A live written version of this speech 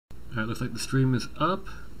Alright, looks like the stream is up.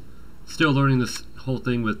 Still learning this whole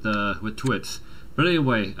thing with Twitch. But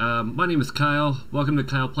anyway, my name is Kyle. Welcome to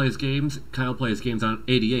Kyle Plays Games. Kyle Plays Games on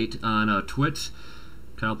 88 on Twitch.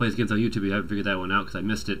 Kyle Plays Games on YouTube. I haven't figured that one out because I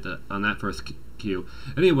missed it on that first queue.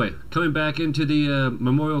 Anyway, coming back into the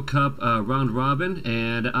Memorial Cup round robin,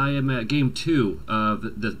 and I am at game 2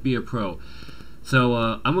 of the Be a Pro. So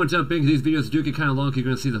I'm going to jump in because these videos do get kind of long. You're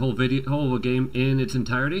going to see the whole game in its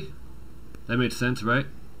entirety. That made sense, right?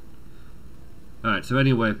 Alright, so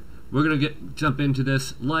anyway, we're going to jump into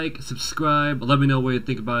this. Like, subscribe, let me know what you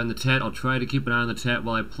think about it in the chat. I'll try to keep an eye on the chat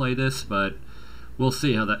while I play this, but we'll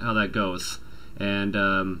see how that goes. And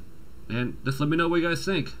just let me know what you guys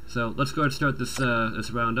think. So let's go ahead and start this this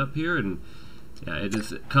round up here. And yeah, it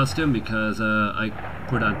is custom because I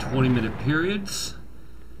put on 20-minute periods.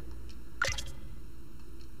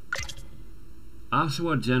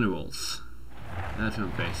 Oshawa Generals. That's what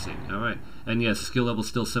I'm facing. Alright. And yes, skill level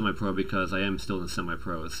still semi-pro because I am still in the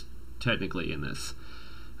semi-pros. Technically in this.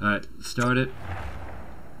 Alright, start it.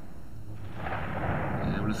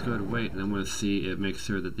 And I'm just going to wait, and I'm going to see it, make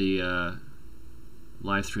sure that the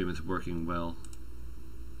live stream is working well.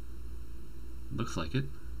 Looks like it.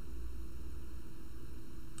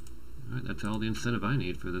 Alright, that's all the incentive I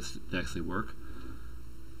need for this to actually work.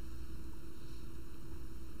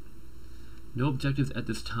 No objectives at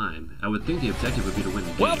this time. I would think the objective would be to win the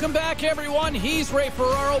game. Welcome back, everyone. He's Ray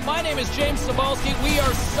Ferraro. My name is James Sabalski. We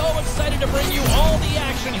are so excited to bring you all the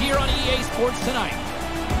action here on EA Sports tonight.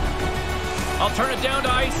 I'll turn it down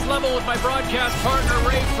to ice level with my broadcast partner,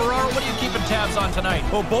 Ray Ferraro. What are you keeping tabs on tonight?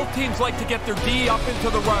 Well, both teams like to get their D up into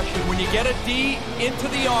the rush, and when you get a D into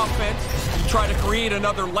the offense, you try to create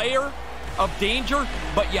another layer of danger,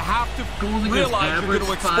 but you have to realize you're going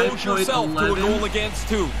to expose yourself to a goal against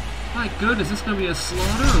two. My goodness, is this going to be a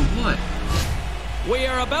slaughter or what? We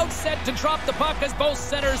are about set to drop the puck as both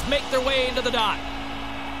centers make their way into the dot.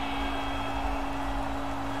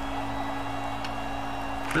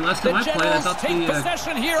 The last time I played, I thought take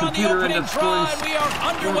possession here on the opening draw, and we are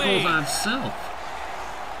underway. On itself.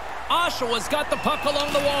 Oshawa's got the puck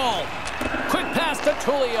along the wall. Quick pass to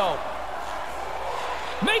Tulio.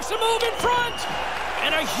 Makes a move in front.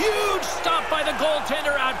 And a huge stop by the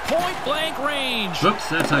goaltender at point-blank range. Oops,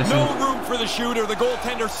 that's icing. No room for the shooter. The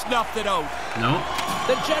goaltender snuffed it out. No.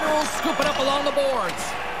 The Generals scoop it up along the boards.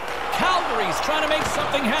 Calgary's trying to make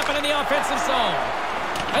something happen in the offensive zone.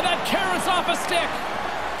 And that carrots off a stick.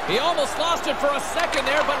 He almost lost it for a second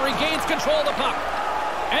there, but regains control of the puck.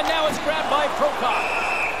 And now it's grabbed by Prokop.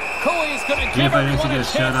 Coey's going to give everyone a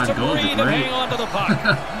chance to breathe and hang on to the puck.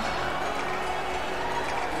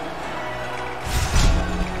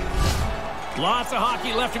 Lots of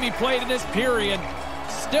hockey left to be played in this period.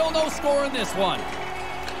 Still no score in this one.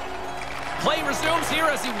 Play resumes here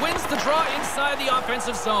as he wins the draw inside the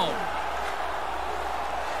offensive zone.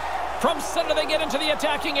 From center they get into the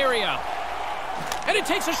attacking area. And he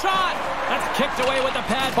takes a shot. That's kicked away with the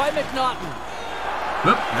pad by McNaughton.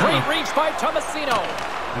 Great reach by Tomasino.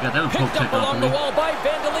 Picked up along the wall by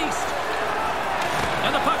Vandaliste.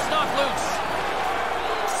 And the puck's knocked loose.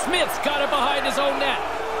 Smith's got it behind his own net.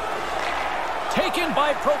 Taken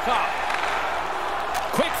by Prokop.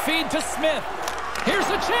 Quick feed to Smith. Here's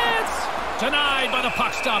a chance. Denied by the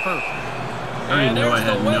puck stopper. And there's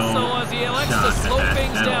the whistle as he elects to slow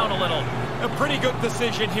things down a little. A pretty good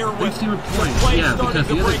decision here with the play starting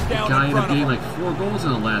to break down in front of him. Like 4 goals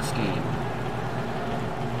in the last game.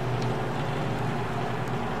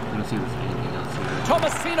 Let's see if there's anything else here.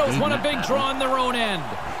 Tomasino's won a big draw on their own end.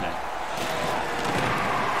 Okay.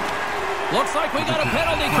 Looks like we got a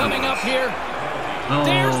penalty coming up here. Oh,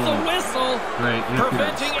 there's the whistle,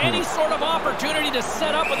 preventing any sort of opportunity to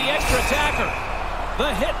set up with the extra attacker.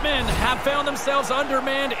 The Hitmen have found themselves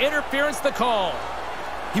undermanned. Interference the call.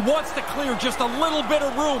 He wants to clear just a little bit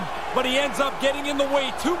of room, but he ends up getting in the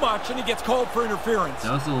way too much, and he gets called for interference.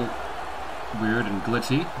 That was a little weird and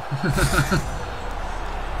glitchy.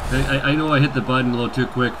 I know I hit the button a little too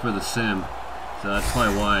quick for the sim, so that's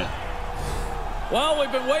probably why. Well,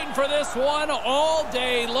 we've been waiting for this one all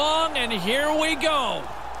day long, and here we go.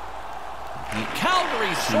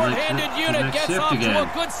 Calgary's short-handed unit gets off to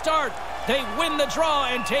a good start. They win the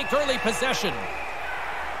draw and take early possession.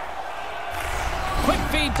 Quick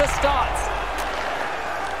feed to Stotts.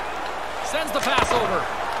 Sends the pass over.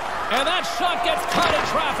 And that shot gets caught in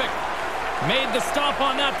traffic. Made the stop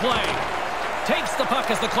on that play. Takes the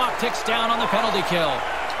puck as the clock ticks down on the penalty kill.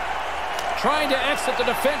 Trying to exit the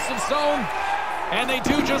defensive zone. And they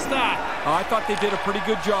do just that. I thought they did a pretty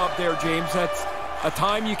good job there, James. That's a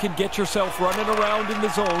time you can get yourself running around in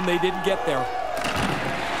the zone. They didn't get there.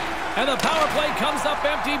 And the power play comes up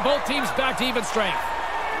empty. Both teams back to even strength.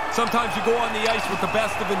 Sometimes you go on the ice with the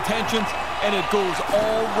best of intentions, and it goes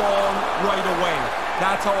all wrong right away.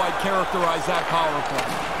 That's how I'd characterize that power play.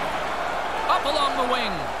 Up along the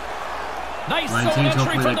wing. Nice zone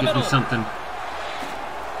entry from the middle. Something.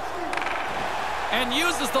 And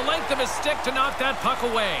uses the length of his stick to knock that puck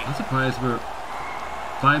away. I'm surprised we're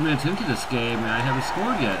 5 minutes into this game and I haven't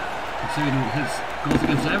scored yet. Considering his goals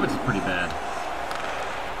against average is pretty bad.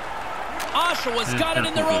 Oshawa's got it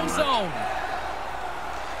in their own zone.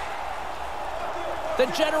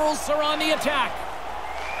 The Generals are on the attack.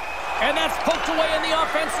 And that's poked away in the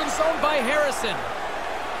offensive zone by Harrison.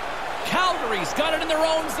 Calgary's got it in their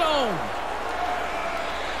own zone.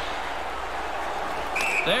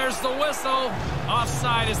 There's the whistle.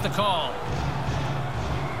 Offside is the call.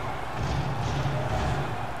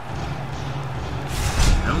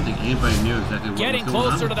 I don't think anybody knew exactly what Getting was going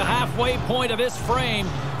closer on to the halfway point of this frame.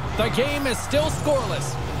 The game is still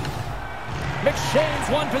scoreless. McShane's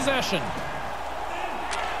won possession.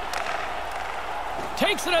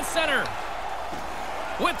 Takes it at center.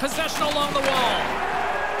 With possession along the wall.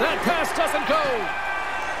 That pass doesn't go.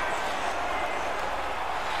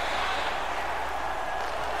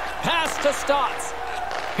 Pass to Stotts.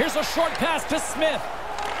 Here's a short pass to Smith.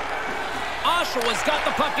 Oshawa's got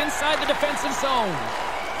the puck inside the defensive zone.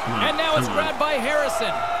 And now it's grabbed by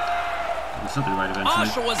Harrison.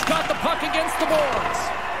 Oshawa's got the puck against the boards.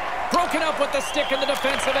 Broken up with the stick in the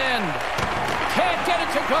defensive end. Can't get it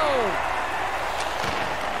to go.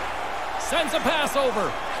 Sends a pass over.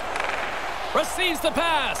 Receives the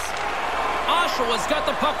pass. Oshawa's got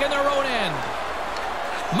the puck in their own end.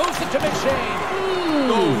 Moves it to McShane.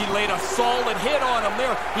 Oh, he laid a solid hit on him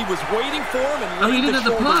there. He was waiting for him and laid the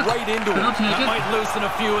shoulder right into him. That might loosen a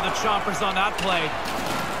few of the choppers on that play.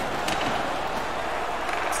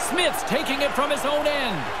 Smith's taking it from his own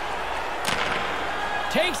end.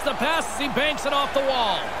 Takes the pass as he banks it off the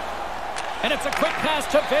wall. And it's a quick pass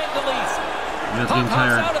to Van der Leest. Puck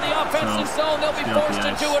hops out of the offensive zone. They'll be forced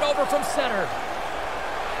to do it over from center.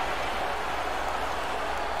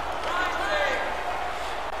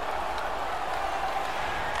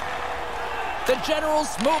 The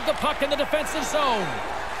Generals move the puck in the defensive zone.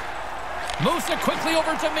 Moves it quickly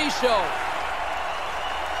over to Michaud.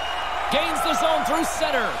 Gains the zone through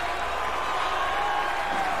center.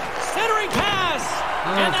 Centering pass.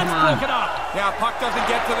 And that's broken up. Yeah, puck doesn't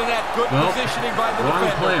get to the net. Good positioning by the defender.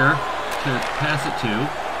 Wrong player to pass it to.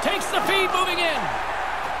 Takes the feed moving in.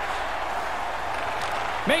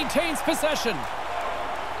 Maintains possession.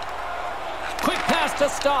 Quick pass to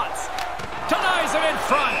Stotts. Denies him in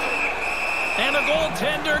front. And the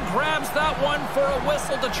goaltender grabs that one for a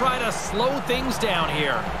whistle to try to slow things down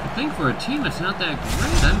here. I think for a team that's not that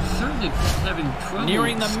great, I'm certainly having trouble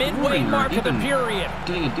nearing the midway mark of the period.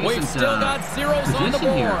 Getting a decent We've still got zeros on the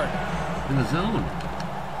board. In the zone.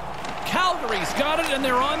 Calgary's got it and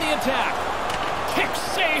they're on the attack. Kick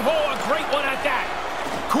save. Oh, a great one at that.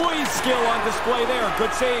 Coy's skill on display there.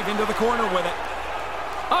 Good save into the corner with it.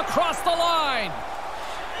 Across the line.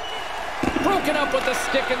 Broken up with the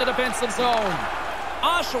stick in the defensive zone.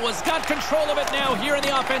 Oshawa's got control of it now here in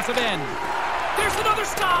the offensive end. There's another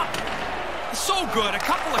stop. So good. A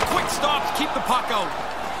couple of quick stops keep the puck out.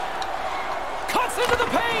 Cuts into the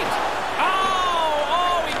paint.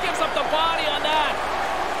 Oh, he gives up the body on that.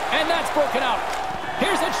 And that's broken up.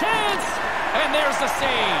 Here's a chance. And there's the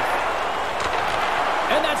save.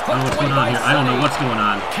 And that's put away by Sonny. I don't know what's going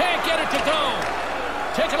on. Can't get it to go.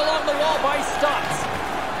 Taken along the wall by Stotts.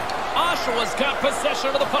 Oshawa's got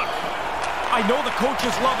possession of the puck. I know the coach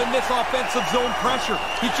is loving this offensive zone pressure.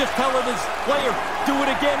 He's just telling his player, do it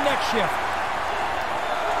again next shift.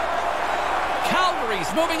 Calgary's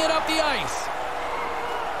moving it up the ice.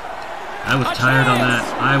 I was tired on that.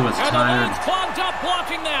 I was tired. And the line's clogged up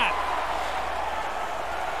blocking that.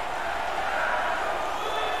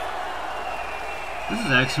 This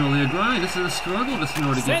is actually a grind. This is a struggle in order to get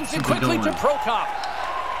something going. Sends it quickly to Prokop.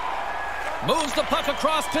 Moves the puck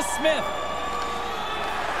across to Smith.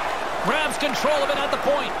 Grabs control of it at the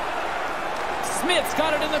point. Smith's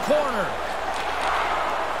got it in the corner.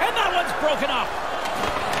 And that one's broken up.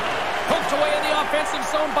 Poked away in the offensive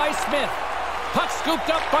zone by Smith. Puck scooped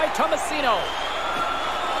up by Tomasino.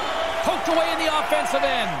 Poked away in the offensive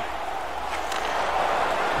end.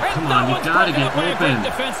 And come on, you gotta get open.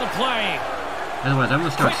 Defensive play. Otherwise, I'm gonna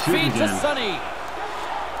start shooting again. To Sonny.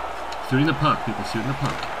 Shooting the puck, people. Shooting the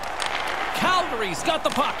puck. Calgary's got the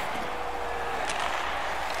puck.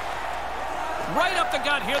 Right up the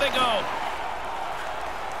gut. Here they go.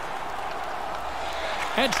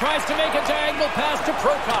 And tries to make a diagonal pass to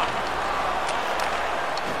Prokop.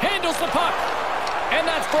 Handles the puck. And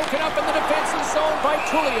that's broken up in the defensive zone by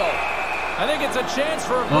Tullio. I think it's a chance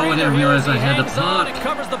for a breather. Oh, I didn't realize I had the puck. And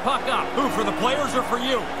covers the puck up. Who, for the players or for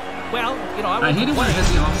you? Well, you know, I hate it when it has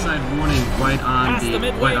the offside warning right on the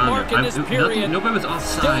midway mark in this period. Nobody was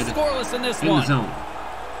offside Still scoreless in this in one. the zone.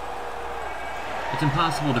 It's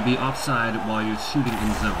impossible to be offside while you're shooting in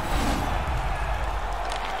zone.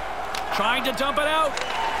 Trying to dump it out.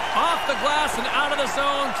 Off the glass and out of the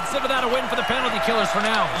zone. Consider that a win for the penalty killers for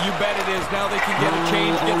now. You bet it is. Now they can get a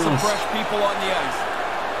change, get some fresh people on the ice.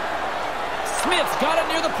 Smith's got it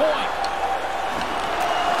near the point.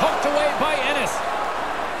 Poked away by Ennis.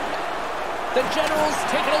 The Generals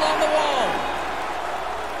take it along the wall.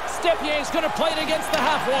 Stepier's going to play it against the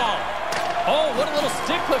half wall. Oh, what a little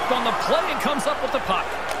stick lift on the play, and comes up with the puck.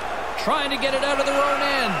 Trying to get it out of their own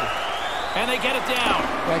end. And they get it down.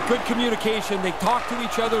 Yeah, good communication. They talk to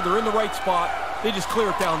each other. They're in the right spot. They just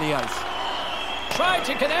clear it down the ice. Tried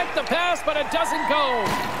to connect the pass, but it doesn't go.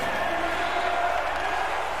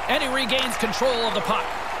 And he regains control of the puck.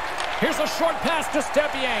 Here's a short pass to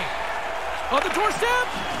Stepier. On the doorstep,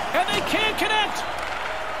 and they can't connect.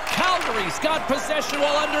 Calgary's got possession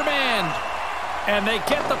while undermanned. And they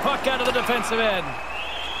get the puck out of the defensive end.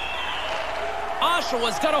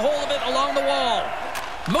 Oshawa's got a hold of it along the wall.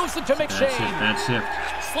 Moves it to McShane. Bad shift.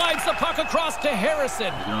 Slides the puck across to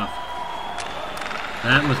Harrison.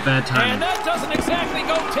 That was bad timing. And that doesn't exactly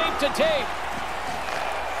go tape to tape.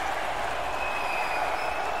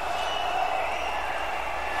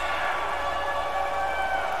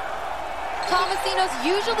 Tomasino's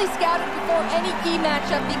usually scouted before any key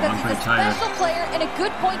matchup because he's a special player and a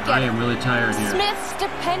good point getter. I am really tired here. Smith's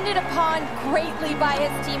depended upon greatly by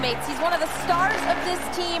his teammates. He's one of the stars of this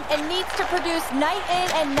team and needs to produce night in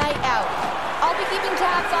and night out. I'll be keeping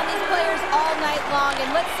tabs on these players all night long,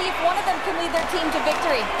 and let's see if one of them can lead their team to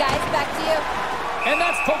victory. Guys, back to you. And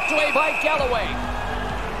that's poked away by Galloway.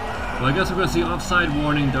 Well, I guess we're going to see offside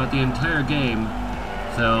warning throughout the entire game,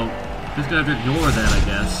 so just going to have to ignore that, I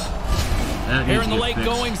guess. Here in the late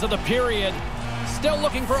goings of the period, still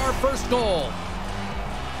looking for our first goal.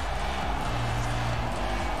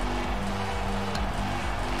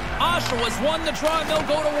 Oshawa's won the draw, and they'll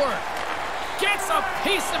go to work. Gets a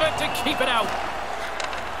piece of it to keep it out.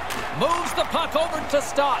 Moves the puck over to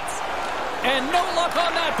Stotts. And no luck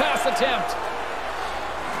on that pass attempt.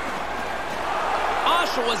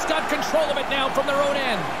 Oshawa's got control of it now from their own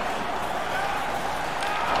end.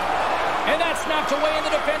 And that's knocked away in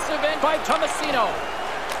the defensive end by Tomasino.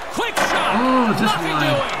 Quick shot. Oh, just nothing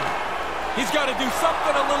doing. He's got to do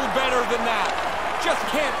something a little better than that. Just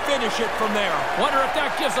can't finish it from there. Wonder if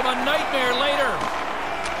that gives him a nightmare later.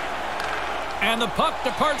 And the puck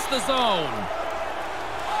departs the zone.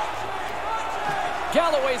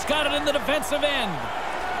 Galloway's got it in the defensive end.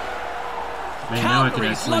 Man, now I can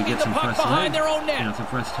actually get some fresh behind their own net. Some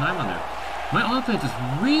fresh time on there. My offense is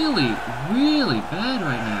really, really bad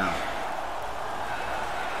right now.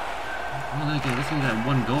 Well, then again, this is that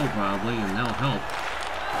one goal probably, and that'll help.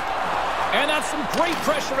 And that's some great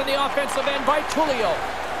pressure in the offensive end by Tullio.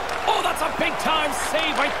 Oh, that's a big-time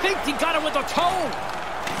save. I think he got it with a toe.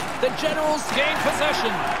 The Generals gain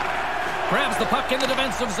possession. Grabs the puck in the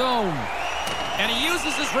defensive zone. And he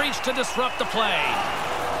uses his reach to disrupt the play.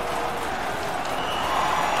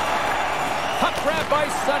 Puck grab by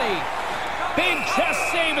Sonny. Big chest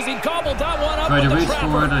save as he gobbled that one up. Tried to reach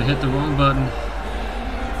for it, I hit the wrong button.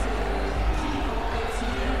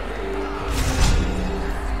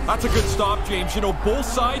 That's a good stop, James. You know, both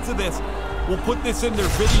sides of this will put this in their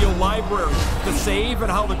video library. The save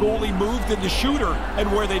and how the goalie moved and the shooter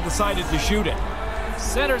and where they decided to shoot it.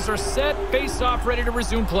 Centers are set, face-off, ready to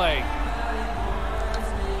resume play.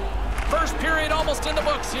 First period almost in the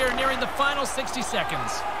books here, nearing the final 60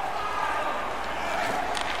 seconds.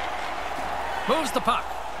 Moves the puck.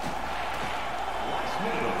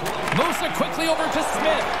 Moves it quickly over to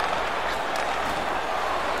Smith.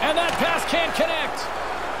 And that pass can't connect.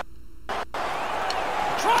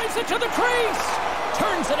 Drives it to the crease.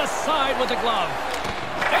 Turns it aside with the glove.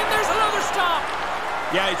 And there's another stop.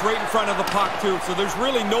 Yeah, he's right in front of the puck, too, so there's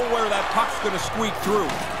really nowhere that puck's going to squeak through.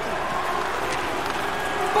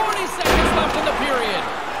 40 seconds left in the period.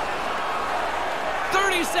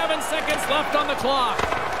 37 seconds left on the clock.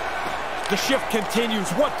 The shift continues.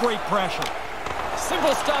 What great pressure.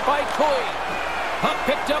 Simple stop by Coy. Puck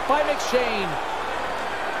picked up by McShane.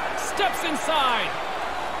 Steps inside.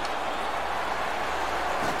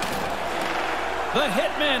 The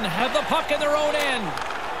Hitmen have the puck in their own end.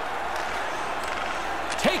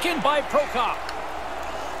 Taken by Prokop.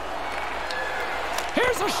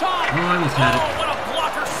 Here's a shot. Oh, I almost had it. Oh, what a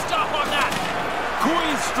blocker stop on that.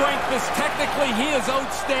 Coy's strength is technically, he is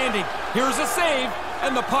outstanding. Here's a save,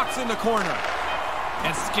 and the puck's in the corner.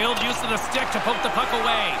 And skilled use of the stick to poke the puck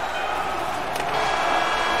away.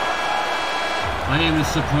 I am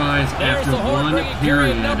surprised after one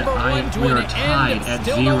period, we are tied at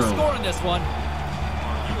 0. No score in this one.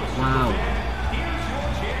 Wow.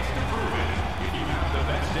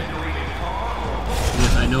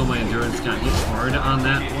 Yes, I know my endurance got hit hard on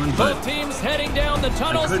that one, but both teams heading down the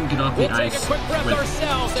tunnels. I couldn't get off the ice take a quick breath with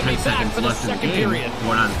ourselves 10 and be back seconds for the left in the second game. period.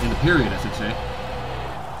 Or in the period, I should say.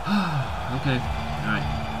 Okay, alright.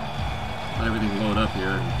 Let everything load up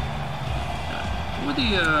here. What were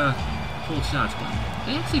the total shots?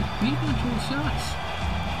 They actually beat me on total shots.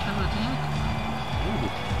 Counter attack?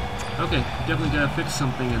 Ooh. Okay, definitely gotta fix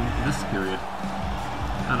something in this period.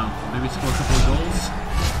 I don't know, maybe score a couple of goals?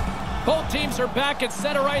 Both teams are back at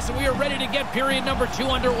center ice, and we are ready to get period number 2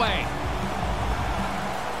 underway.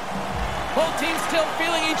 Both teams still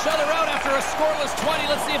feeling each other out after a scoreless 20.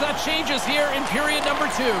 Let's see if that changes here in period number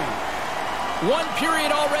 2. 1 period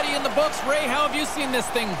already in the books. Ray, how have you seen this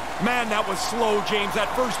thing? Man, that was slow, James. That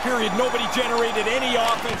first period, nobody generated any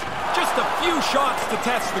offense. Just a few shots to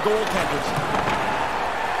test the goaltenders.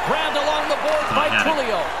 Grabbed along the boards by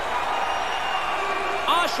Tullio.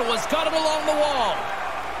 Oshawa's got it along the wall.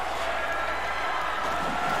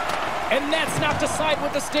 And that's knocked aside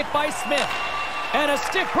with the stick by Smith. And a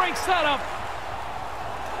stick breaks that up.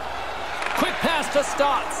 Quick pass to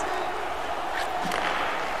Stotts.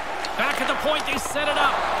 Back at the point, they set it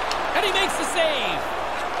up. And he makes the save.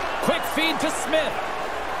 Quick feed to Smith.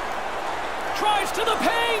 Drives to the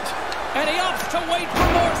paint. And he opts to wait for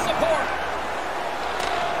more support.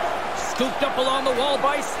 Scooped up along the wall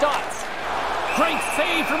by Stotts. Great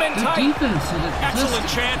save from in tight. Excellent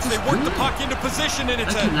chance. They work the puck into position, and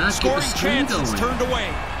it's a scoring chance. It's turned away.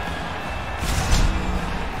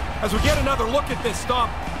 As we get another look at this stop,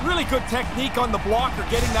 really good technique on the blocker,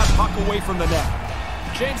 getting that puck away from the net.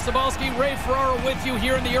 James Cybulski, Ray Ferraro with you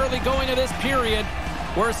here in the early going of this period.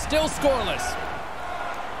 We're still scoreless.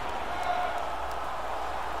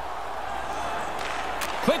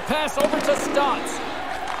 Quick pass over to Stotts.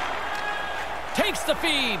 Takes the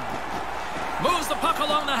feed. Moves the puck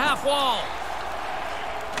along the half wall.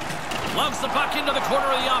 Loves the puck into the corner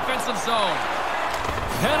of the offensive zone.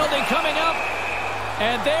 Penalty coming up.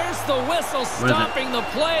 And there's the whistle stopping the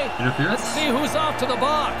play. Let's see who's off to the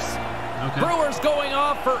box. Okay. Brewers going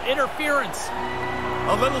off for interference.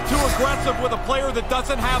 A little too aggressive with a player that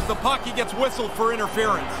doesn't have the puck. He gets whistled for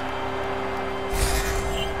interference.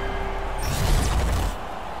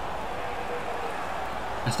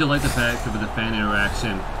 I still like the fact of the fan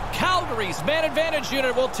interaction. Calgary's man advantage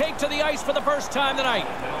unit will take to the ice for the first time tonight.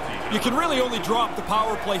 You can really only drop the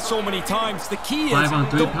power play so many times. The key is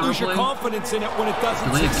don't lose your confidence in it when it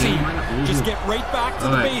doesn't succeed. Just get right back to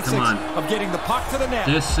the basics of getting the puck to the net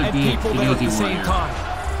and people there at the same time.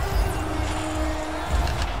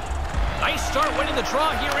 Nice start winning the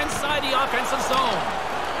draw here inside the offensive zone.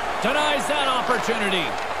 Denies that opportunity.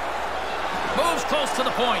 Moves close to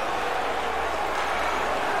the point.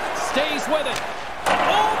 Stays with it.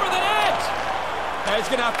 Over the net! Now he's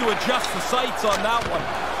going to have to adjust the sights on that one.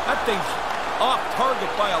 That thing's off target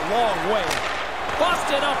by a long way.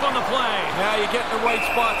 Busted up on the play. Now you get in the right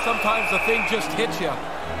spot. Sometimes the thing just hits you.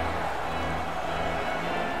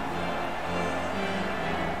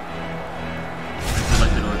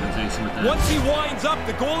 Once he winds up,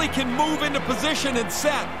 the goalie can move into position and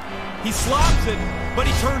set. He slaps it, but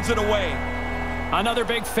he turns it away. Another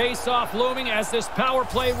big face-off looming as this power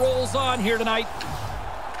play rolls on here tonight.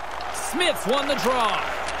 Smith won the draw.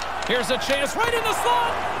 Here's a chance right in the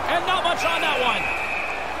slot, and not much on that one.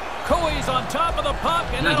 Coey's on top of the puck,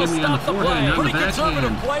 and that'll stop the play. Pretty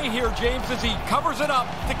conservative play here, James, as he covers it up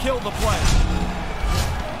to kill the play.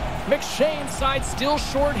 McShane's side still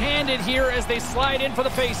short-handed here as they slide in for the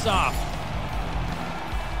face-off.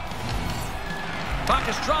 Puck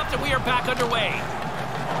is dropped, and we are back underway.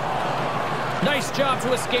 Nice job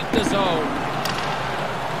to escape the zone.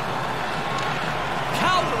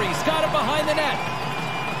 Calgary's got it behind the net.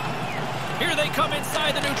 Here they come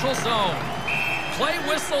inside the neutral zone. Play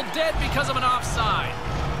whistle dead because of an offside.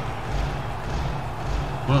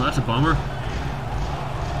 Well, that's a bummer.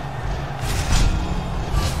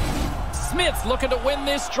 Smith's looking to win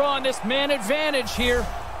this draw on this man advantage here.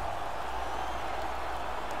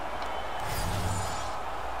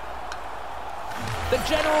 The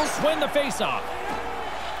Generals win the faceoff.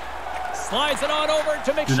 Slides it on over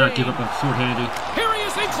to McShane. Do not give up a short-handy. Here he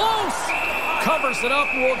is in close. Covers it up,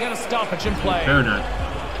 and we'll get a stoppage in play. Better not.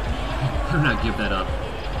 Better not give that up.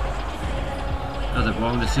 That was a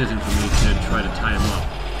wrong decision for me to try to tie him up.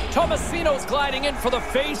 Tomasino's gliding in for the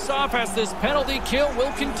face-off as this penalty kill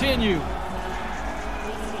will continue.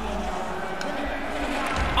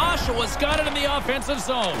 Oshawa's got it in the offensive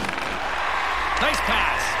zone. Nice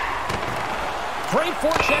pass. Great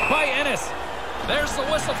forecheck by Ennis. There's the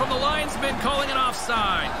whistle from the linesman calling an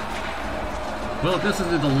offside. Well, this is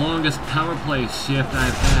the longest power play shift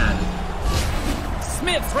I've had.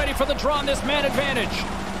 Smith's ready for the draw on this man advantage.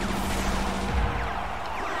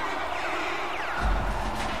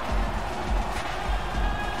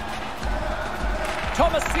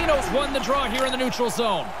 Tomasino's won the draw here in the neutral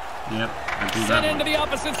zone. Yep. Sent into the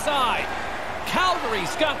opposite side.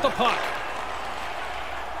 Calgary's got the puck.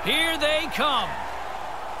 Here they come.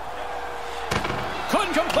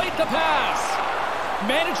 Couldn't complete the pass.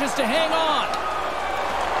 Manages to hang on.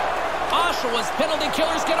 Oshawa's penalty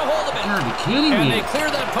killers get a hold of it. God, you're kidding me. And they clear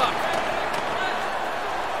that puck.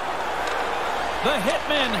 The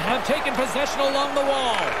Hitmen have taken possession along the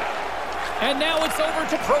wall. And now it's over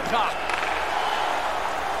to Protop.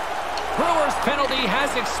 Brewer's penalty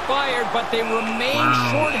has expired, but they remain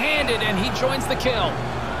short-handed, and he joins the kill.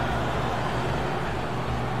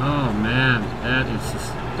 Oh, man.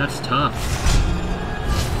 That's tough.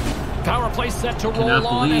 Power play set to roll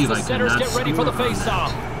on as the setters get ready for the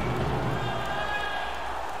face-off.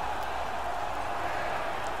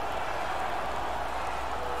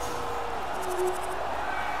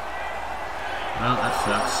 Well, that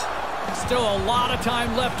sucks. Still a lot of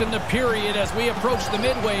time left in the period as we approach the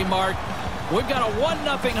midway mark. We've got a 1-0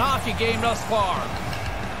 hockey game thus far.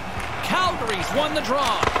 Calgary's won the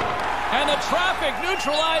draw. And the traffic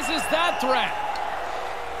neutralizes that threat.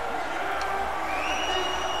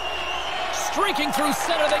 Streaking through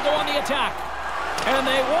center, they go on the attack. And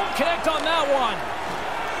they won't connect on that one.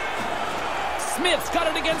 Smith's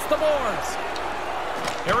got it against the boards.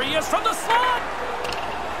 Here he is from the slot.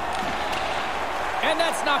 And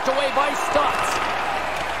that's knocked away by Stutz.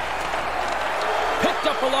 Picked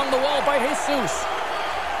up along the wall by Jesus.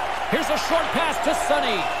 Here's a short pass to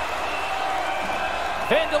Sonny.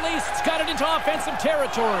 Van der Leest's got it into offensive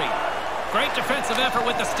territory. Great defensive effort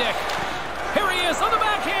with the stick. Here he is on the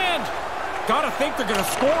backhand. Gotta think they're gonna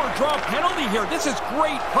score or draw a penalty here. This is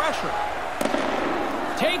great pressure.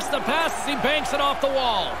 Takes the pass as he banks it off the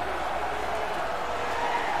wall.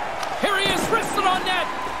 Here he is, wrists it on net.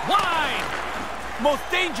 Wide. Most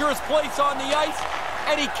dangerous place on the ice,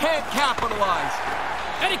 and he can't capitalize.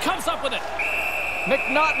 And he comes up with it.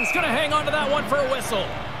 McNaughton's going to hang on to that one for a whistle.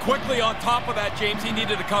 Quickly on top of that, James. He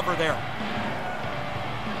needed a cover there.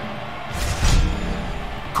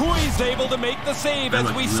 Kui's able to make the save,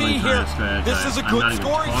 as we see here. This is a good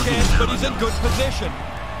scoring chance, but he's in good position.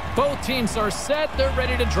 Both teams are set. They're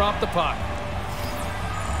ready to drop the puck.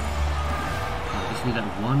 We just need that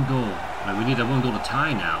one goal. We need that one goal to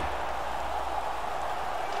tie now.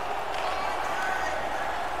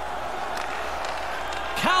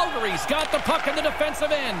 Calgary's got the puck in the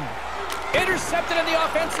defensive end. Intercepted in the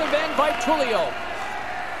offensive end by Tullio.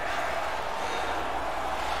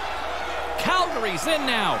 Calgary's in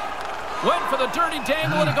now. Went for the dirty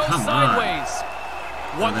dangle and it goes sideways.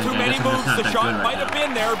 One too many moves. The shot might have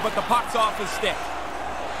been there, but the puck's off his stick.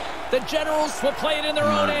 The Generals will play it in their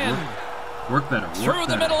own end. Work better. Through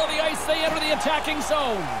the middle of the ice, they enter the attacking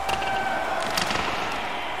zone.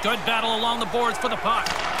 Good battle along the boards for the puck.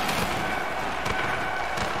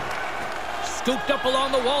 Scooped up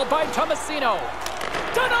along the wall by Tomasino.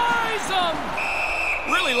 Denies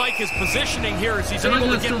him! Really like his positioning here as he's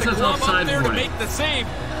able to get the glove up there to make the save.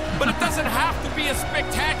 But it doesn't have to be a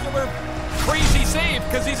spectacular, crazy save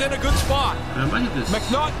because he's in a good spot.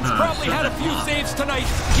 McNaughton's probably had a few saves tonight.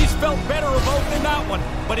 He's felt better about than that one,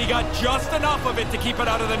 but he got just enough of it to keep it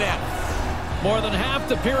out of the net. More than half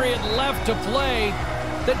the period left to play.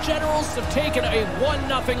 The Generals have taken a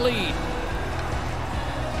 1-0 lead.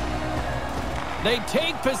 They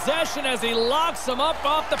take possession as he locks them up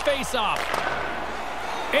off the faceoff.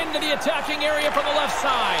 Into the attacking area from the left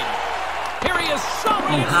side. Here he is, shot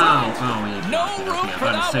right inside. No room for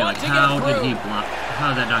that one to get through. Did he block? How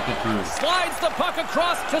did that not get through? Slides the puck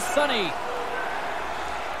across to Sonny.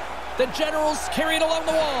 The Generals carry it along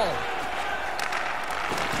the wall.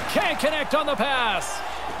 Can't connect on the pass.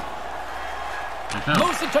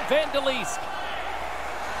 Moves it to Van der Leest.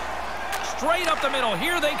 Straight up the middle.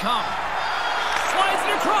 Here they come. Slides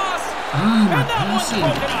it across. And that one's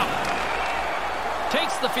broken up.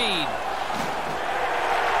 Takes the feed.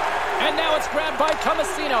 And now it's grabbed by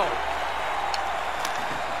Tomasino.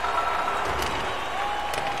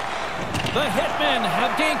 The Hitmen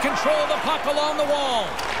have gained control of the puck along the wall.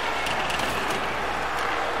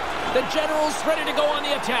 The Generals ready to go on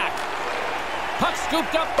the attack. Puck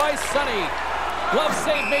scooped up by Sonny. Glove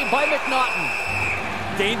save made by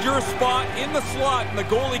McNaughton. Dangerous spot in the slot, and the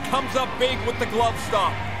goalie comes up big with the glove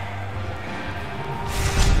stop.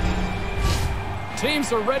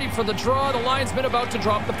 teams are ready for the draw. The linesman about to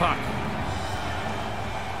drop the puck.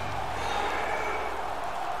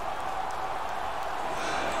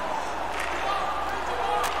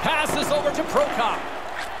 Passes over to Prokop.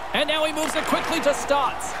 And now he moves it quickly to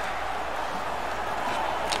Stotts.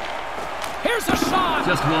 Here's a shot.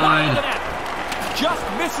 Just wide. Just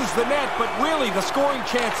misses the net, but really the scoring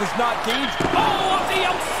chance is not gauged. Oh, off the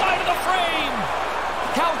outside of the frame.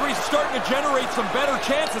 Calgary's starting to generate some better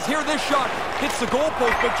chances. Here, this shot hits the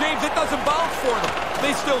goalpost, but James, it doesn't bounce for them.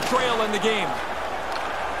 They still trail in the game.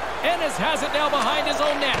 Ennis has it now behind his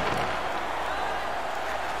own net.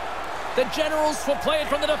 The Generals will play it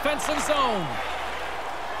from the defensive zone.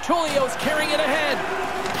 Tullio's carrying it ahead.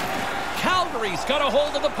 Calgary's got a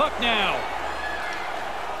hold of the puck now.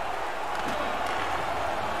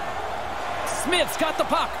 Smith's got the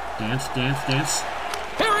puck. Dance.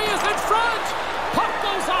 Here he is in front. Puck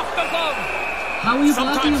goes off the glove. How are you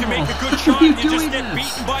Sometimes you make a good shot and you just get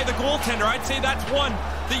beaten by the goaltender. I'd say that's one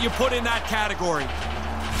that you put in that category.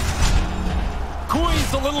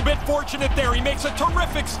 Couey's a little bit fortunate there. He makes a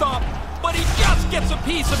terrific stop, but he just gets a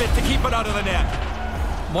piece of it to keep it out of the net.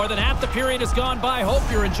 More than half the period has gone by. Hope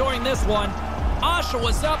you're enjoying this one.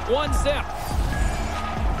 Oshawa's up 1-0.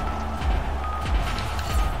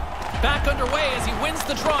 Back underway as he wins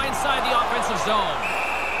the draw inside the offensive zone.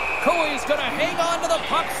 Couey's going to hang on to the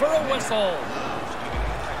puck for a whistle.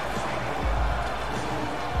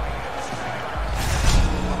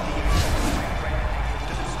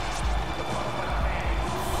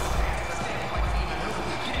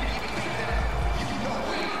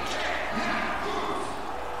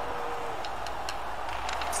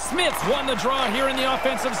 Smith's won the draw here in the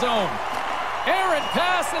offensive zone. Errant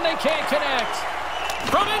pass and they can't connect.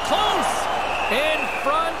 From in close. In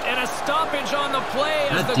front and a stoppage on the play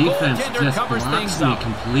as the goaltender covers things up.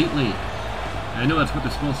 Completely. I know that's what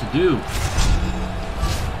they're supposed to do.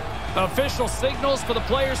 Official signals for the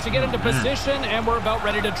players to get into position, and we're about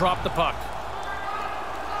ready to drop the puck.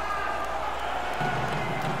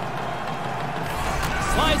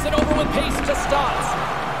 Slides it over with pace to Stotts.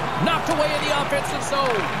 Knocked away in the offensive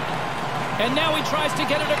zone. And now he tries to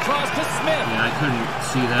get it across to Smith. Yeah, I couldn't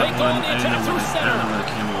see that one. I don't know where the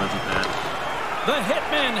camera was with that. The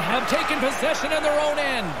Hitmen have taken possession in their own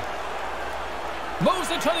end. Moves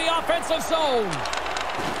it to the offensive zone.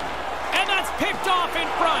 And that's picked off in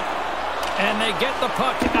front. And they get the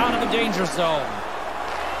puck out of the danger zone.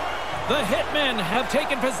 The Hitmen have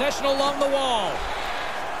taken possession along the wall.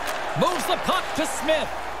 Moves the puck to Smith.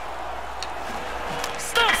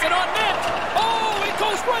 Snaps it on net. Oh, it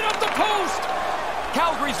goes right up the post.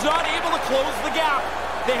 Calgary's not able to close the gap.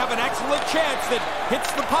 They have an excellent chance that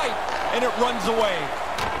hits the pipe, and it runs away.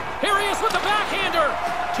 Here he is with the backhander.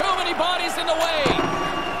 Too many bodies in the way.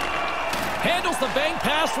 Handles the bank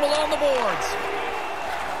pass from along the boards.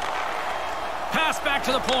 Pass back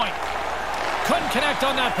to the point. Couldn't connect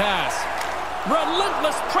on that pass.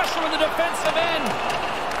 Relentless pressure in the defensive end.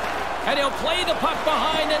 And he'll play the puck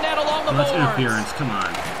behind the net along the boards. That's interference, come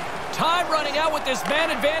on. Time running out with this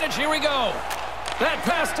man advantage. Here we go. That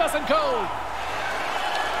pass doesn't go.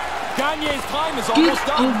 Gagne's time is almost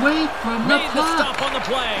done. Away from the Made puck. the stop on the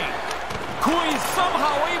play. Couey's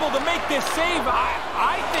somehow able to make this save.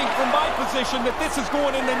 I think from my position that this is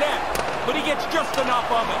going in the net, but he gets just enough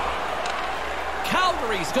of it.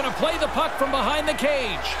 Calgary's going to play the puck from behind the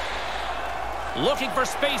cage. Looking for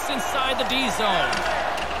space inside the D zone.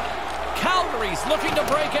 Calgary's looking to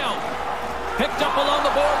break out. Picked up along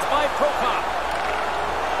the boards by Prokop.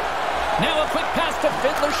 Now a quick pass to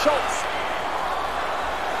Fiddler-Schultz.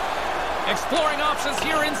 Exploring options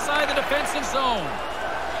here inside the defensive zone.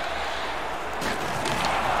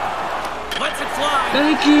 Lets it fly.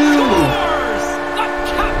 Thank you. Scores! The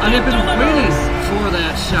captain I have been delivers. waiting for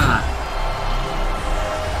that shot.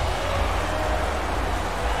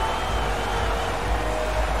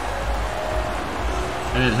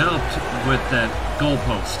 And it helped with that goal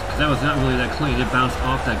post, because that was not really that clean. It bounced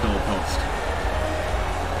off that goal post.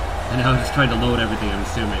 And now I just tried to load everything, I'm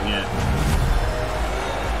assuming, yeah.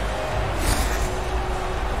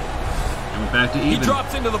 And we're back to even. He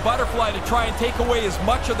drops into the butterfly to try and take away as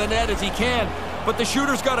much of the net as he can, but the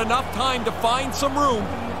shooter's got enough time to find some room.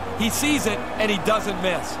 He sees it, and he doesn't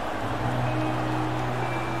miss.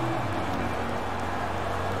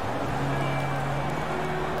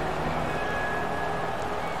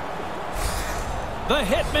 The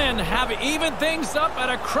Hitmen have evened things up at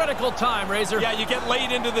a critical time, Razor. Yeah, you get late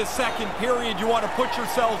into this second period. You want to put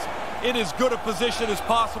yourselves in as good a position as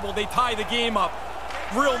possible. They tie the game up.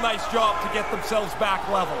 Real nice job to get themselves back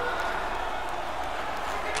level.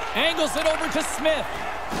 Angles it over to Smith.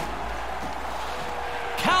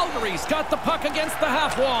 Calgary's got the puck against the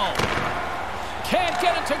half wall. Can't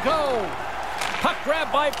get it to go. Puck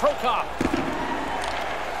grabbed by Prokop.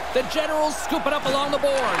 The Generals scoop it up along the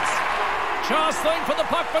boards. Jostling for the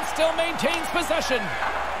puck, but still maintains possession.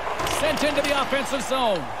 Sent into the offensive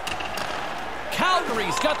zone.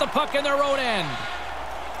 Calgary's got the puck in their own end.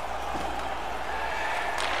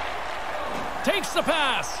 Takes the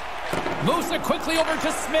pass. Moves it quickly over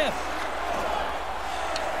to Smith.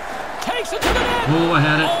 Takes it to the net. Oh, I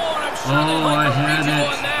had it. Oh, I had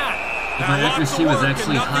it. If my accuracy was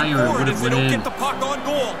actually higher, it would have went in. Get the puck on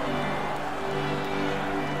goal.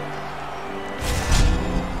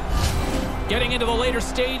 Getting into the later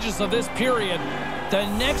stages of this period, the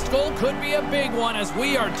next goal could be a big one as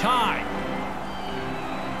we are tied.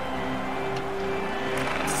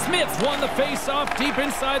 Smith won the face-off deep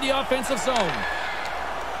inside the offensive zone.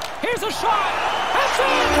 Here's a shot. That's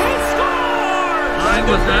it. He scores! I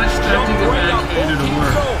was not expecting the backhander to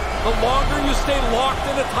work. The longer you stay locked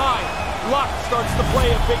in a tie, luck starts to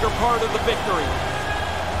play a bigger part of the victory.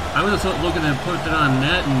 I was just looking to put it on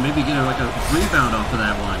net and maybe get like a rebound off of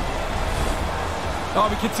that one. Oh,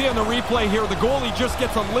 we can see on the replay here, the goalie just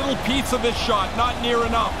gets a little piece of this shot, not near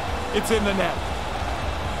enough. It's in the net.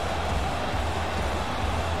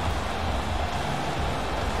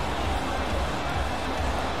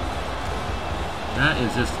 That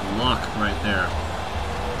is just luck right there.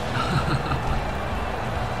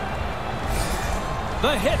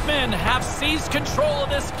 The Hitmen have seized control of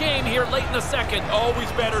this game here late in the second. Always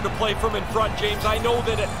better to play from in front, James. I know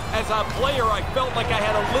that as a player, I felt like I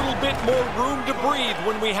had a little bit more room to breathe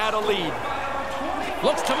when we had a lead.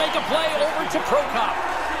 Looks to make a play over to Prokop.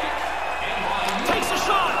 Takes a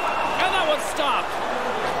shot, and that one's stopped.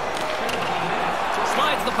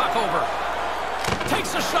 Slides the puck over.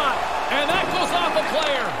 Takes a shot, and that goes off a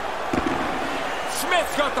player.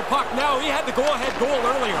 Smith's got the puck now. He had the go-ahead goal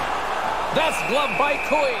earlier. That's gloved by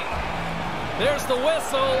Cui. There's the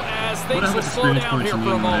whistle as things will slow down here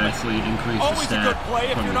for a moment. Always a good play.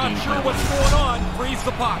 If you're not sure what's going on, freeze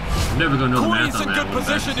the puck. I'm never going to know the math on that one. Cui's in good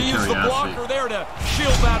position to use the blocker there to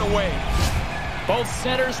shield that away. Both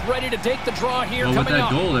centers ready to take the draw here coming up. With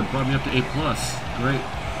that goal, it brought me up to A+. Great.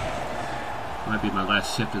 Might be my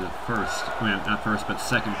last shift of the first. Well, not first, but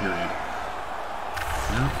second period.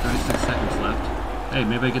 No, 36 seconds left. Hey,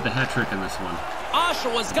 maybe I get the hat trick in this one.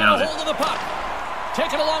 Oshawa's got a hold of the puck.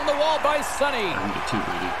 Taken along the wall by Sonny. I didn't get too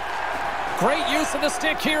greedy. Great use of the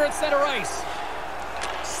stick here at center ice.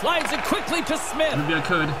 Slides it quickly to Smith. Maybe I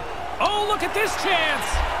could. Oh, look at this chance.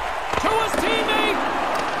 To his teammate.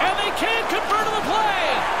 And they can't convert on the play.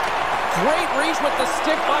 Great reach with the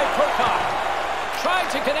stick by Prokop. Tried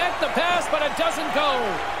to connect the pass, but it doesn't go.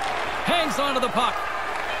 Hangs onto the puck.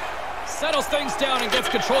 Settles things down and gets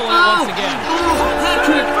control of it once again. Oh,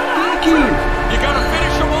 Patrick, thank you. You got to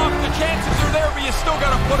finish him off. The chances are there, but you still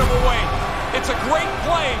got to put him away. It's a great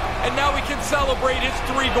play, and now we can celebrate his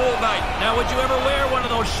 3-goal night. Now, would you ever wear one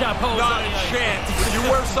of those chapeaux? Not a chance. Would you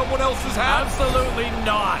wear someone else's hat? Absolutely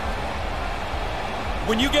not.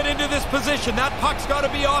 When you get into this position, that puck's got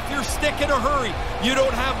to be off your stick in a hurry. You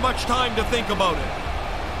don't have much time to think about it.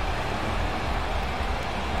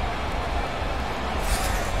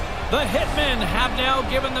 The Hitmen have now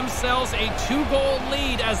given themselves a 2-goal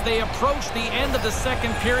lead as they approach the end of the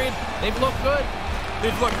second period. They've looked good.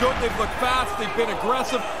 They've looked good, they've looked fast, they've been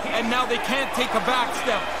aggressive, and now they can't take a back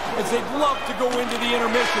step as they'd love to go into the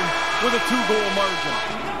intermission with a 2-goal margin.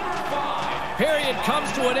 Period comes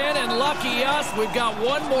to an end, and lucky us, we've got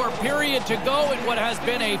one more period to go in what has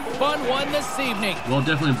been a fun one this evening. Well,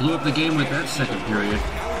 definitely blew up the game with that second period.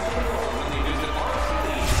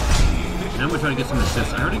 Now we're trying to get some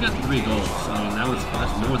assists. I already got 3 goals. I mean,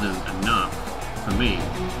 that's more than enough for me.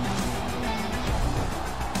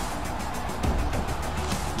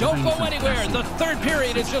 Don't go anywhere. The third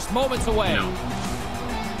period is just moments away. No.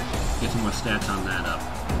 Get some more stats on that up.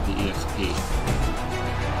 The EXP.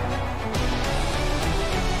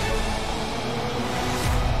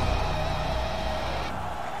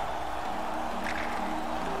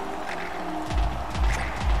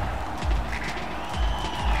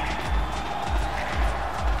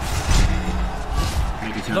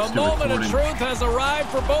 The moment of truth has arrived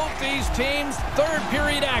for both these teams. Third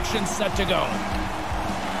period action set to go.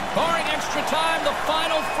 Barring extra time, the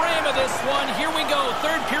final frame of this one. Here we go.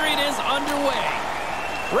 Third period is underway.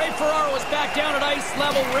 Ray Ferraro is back down at ice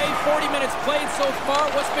level. Ray, 40 minutes played so far.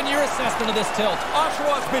 What's been your assessment of this tilt?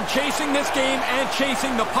 Oshawa's been chasing this game and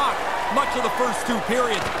chasing the puck much of the first 2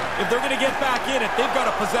 periods. If they're going to get back in it, they've got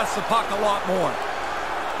to possess the puck a lot more.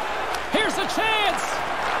 Here's a chance.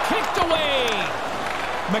 Kicked away.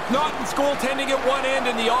 McNaughton's goaltending at one end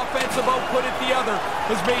and the offensive output at the other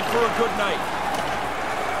has made for a good night.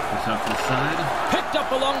 Push off to the side. Picked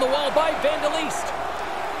up along the wall by Van der Leest.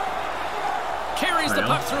 Carries the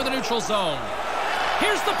puck through the neutral zone.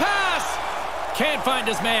 Here's the pass. Can't find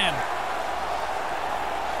his man.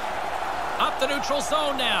 Up the neutral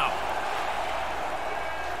zone now.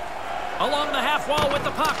 Along the half wall with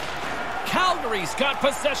the puck. Calgary's got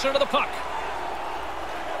possession of the puck.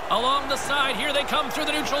 Along the side, here they come through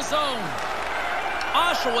the neutral zone.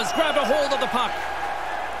 Oshawa's grabbed a hold of the puck.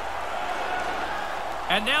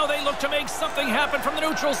 And now they look to make something happen from the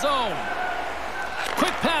neutral zone.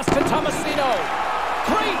 Quick pass to Tomasino.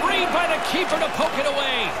 Great read by the keeper to poke it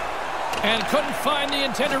away. And couldn't find the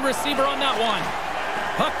intended receiver on that one.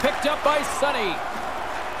 Puck picked up by Sonny.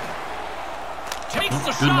 Takes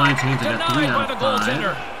the shot. Denied by the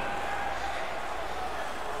goaltender.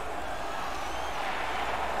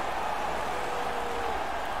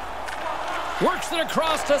 Works it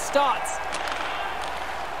across to Stotts.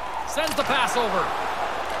 Sends the pass over.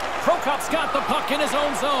 Prokop's got the puck in his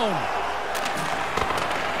own zone.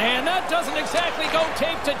 And that doesn't exactly go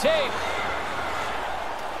tape to tape.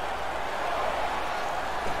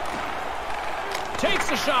 Takes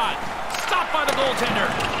the shot. Stopped by the goaltender.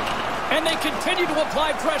 And they continue to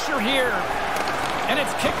apply pressure here. And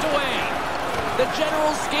it's kicked away. The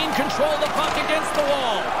Generals gain control of the puck against the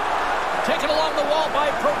wall. Taken along the wall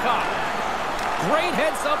by Prokop. Great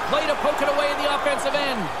heads-up play to poke it away in the offensive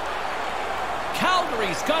end.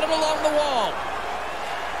 Calgary's got it along the wall.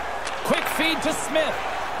 Quick feed to Smith.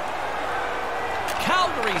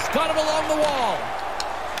 Calgary's got it along the wall.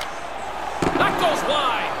 That goes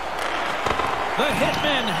wide. The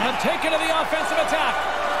Hitmen have taken to the offensive attack.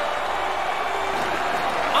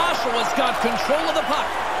 Oshawa's got control of the puck.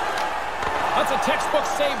 That's a textbook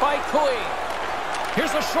save by Cooey.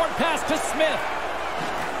 Here's a short pass to Smith.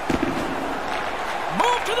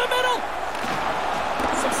 Move to the middle.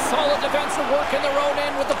 Some solid defensive work in their own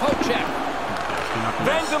end with the poke check.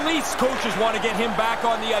 Van der Leest's coaches want to get him back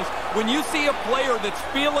on the ice. When you see a player that's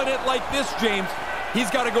feeling it like this, James, he's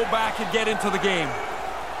got to go back and get into the game.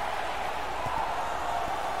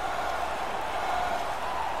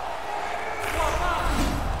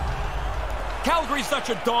 Calgary's such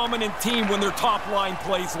a dominant team when their top line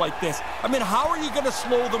plays like this. I mean, how are you going to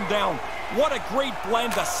slow them down? What a great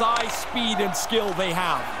blend of size, speed, and skill they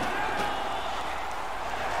have.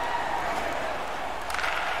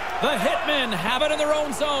 The Hitmen have it in their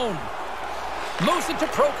own zone. Moves it to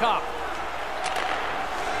Prokop.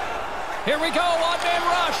 Here we go, odd-man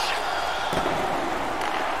rush.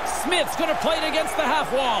 Smith's going to play it against the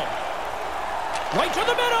half wall. Right to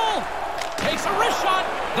the middle. Takes a wrist shot.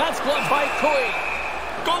 That's gloved by Cooey.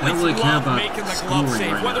 Goalies love making the glove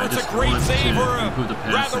save, whether it's a great save or a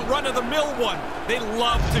rather run-of-the-mill one. They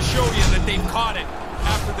love to show you that they've caught it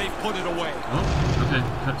after they've put it away. Oh, okay,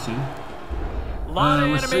 cutscene. A lot of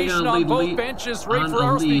animation on both benches, right for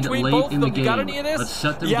ours between both of them. You got any of this?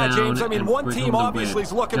 Yeah, James, I mean, one team obviously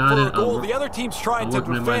is looking for a goal. The other team's trying to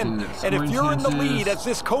defend. And if you're in the lead, as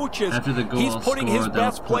this coach is, he's putting his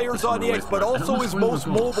best players on the ice, but also his most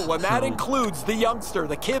mobile, and that includes the youngster.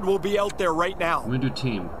 The kid will be out there right now. We're going to do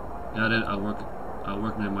team. Got it. I'll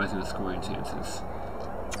work minimizing the scoring chances.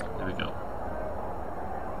 There we go.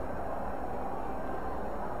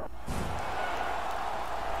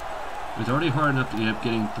 It's already hard enough to end up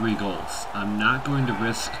getting 3 goals. I'm not going to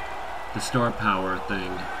risk the star power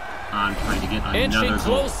thing on trying to get another goal. Inching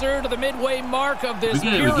closer to the midway mark of this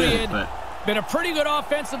period. Been a pretty good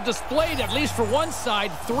offensive display, at least for one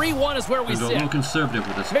side. 3-1 is where we sit. A little conservative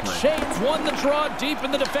with this play. McShane's won the draw deep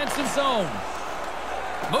in the defensive zone.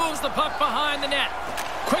 Moves the puck behind the net.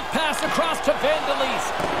 Quick pass across to Van der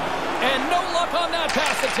Leest. And no luck on that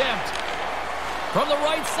pass attempt. From the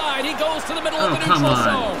right side, he goes to the middle of the neutral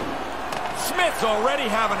zone. Smith's already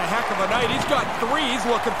having a heck of a night. He's got 3. He's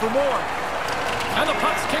looking for more. And the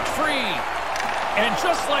puck's kicked free. And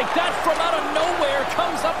just like that, from out of nowhere,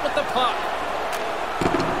 comes up with the puck.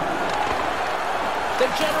 The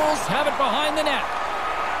Generals have it behind the net.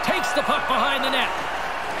 Takes the puck behind the net.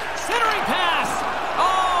 Centering pass.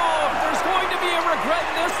 Oh, if there's going to be a regret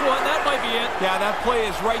in this one, that might be it. Yeah, that play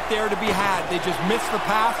is right there to be had. They just missed the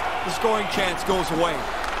pass. The scoring chance goes away.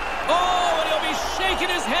 Oh, and he'll be shaking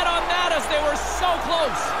his head on that as they were so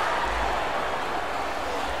close.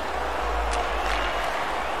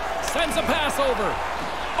 Sends a pass over.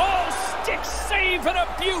 Oh, stick save and a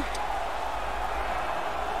beaut.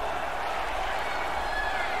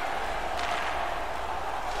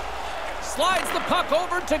 Slides the puck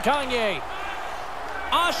over to Gagne.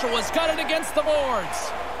 Oshawa's got it against the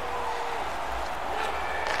boards.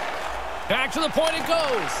 Back to the point it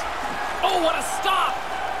goes. Oh, what a stop!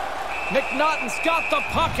 McNaughton's got the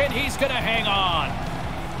puck, and he's going to hang on.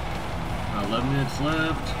 11 minutes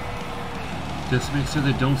left. Just make sure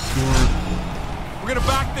they don't score. We're going to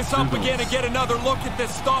back this up again and get another look at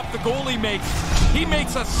this stop the goalie makes. He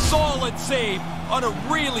makes a solid save on a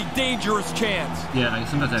really dangerous chance. Yeah,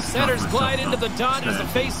 sometimes I have to Centers glide into the dot as the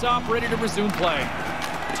face-off ready to resume play.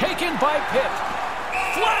 Taken by Pitt.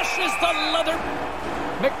 Flashes the leather.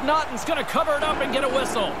 McNaughton's going to cover it up and get a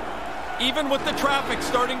whistle. Even with the traffic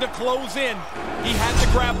starting to close in, he had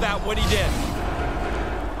to grab that when he did.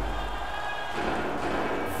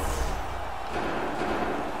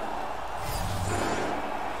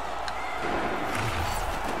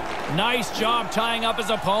 Nice job tying up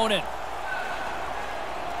his opponent.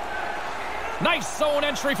 Nice zone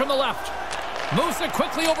entry from the left. Moves it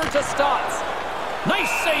quickly over to Stotts.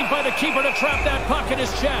 Nice save by the keeper to trap that puck in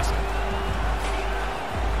his chest.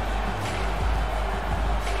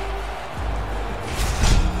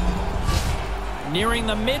 Nearing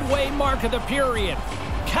the midway mark of the period,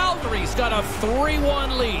 Calgary's got a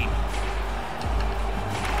 3-1 lead.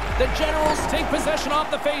 The Generals take possession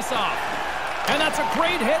off the faceoff. And that's a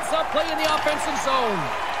great heads-up play in the offensive zone.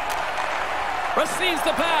 Receives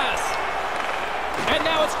the pass. And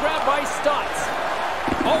now it's grabbed by Stotts.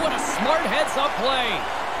 Oh, what a smart heads-up play.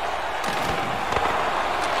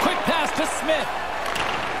 Quick pass to Smith.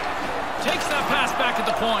 Takes that pass back at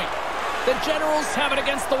the point. The Generals have it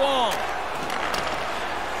against the wall.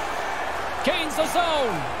 Gains the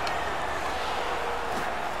zone.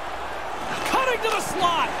 Cutting to the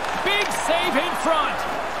slot. Big save in front.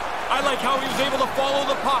 I like how he was able to follow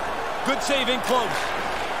the puck. Good save in close.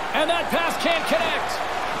 And that pass can't connect.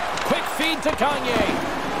 Quick feed to Kanye.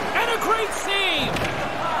 And a great save.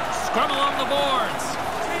 Scrum along the boards.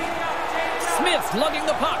 Smith lugging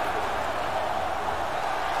the puck.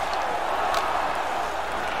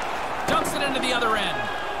 Dumps it into the other end.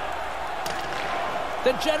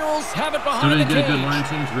 The Generals have it behind the cage. Get a good line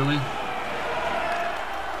change, really?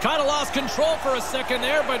 Kind of lost control for a second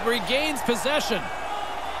there, but regains possession.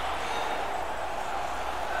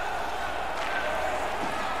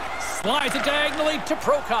 Slides it diagonally to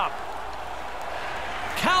Prokop.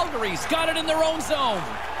 Calgary's got it in their own zone.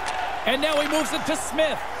 And now he moves it to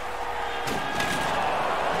Smith.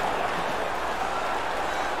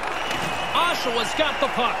 Oshawa's got the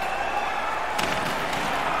puck.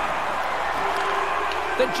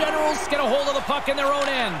 The Generals get a hold of the puck in their own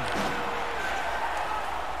end.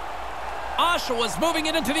 Oshawa's moving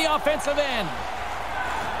it into the offensive end.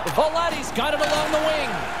 Volatti's got it along the wing.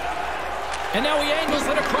 And now he angles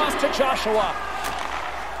it across to Joshua.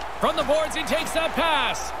 From the boards, he takes that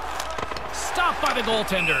pass. Stopped by the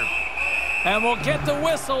goaltender. And we'll get the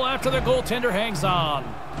whistle after the goaltender hangs on.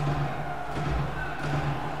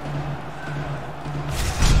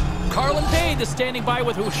 Carlin Dade is standing by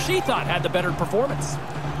with who she thought had the better performance.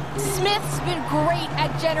 Smith's been great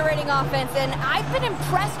at generating offense, and I've been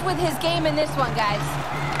impressed with his game in this one, guys.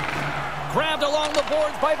 Grabbed along the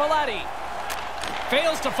boards by Volatti.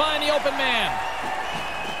 Fails to find the open man.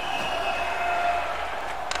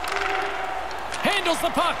 Handles the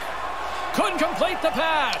puck. Couldn't complete the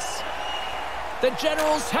pass. The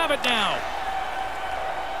Generals have it now.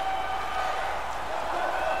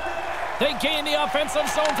 They gain the offensive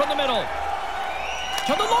zone from the middle.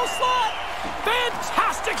 To the low slot.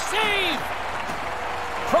 Fantastic save.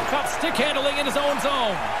 Prokop stick handling in his own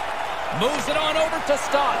zone. Moves it on over to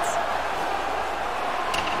Stotts.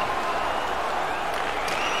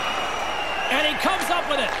 And he comes up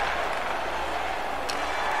with it.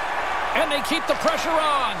 And they keep the pressure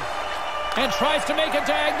on. And tries to make a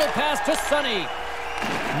diagonal pass to Sonny.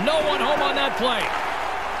 No one home on that play.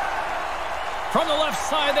 From the left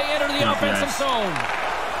side, they enter the offensive zone.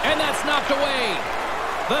 And that's knocked away.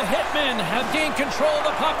 The Hitmen have gained control of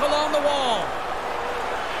the puck along the wall.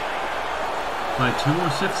 Like 2 more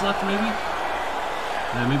shifts left, maybe?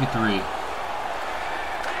 Yeah, maybe 3.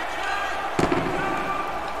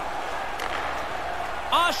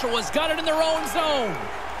 Oshawa's got it in their own zone.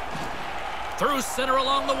 Through center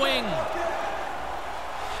along the wing.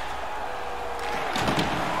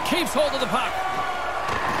 Keeps hold of the puck.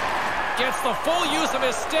 Gets the full use of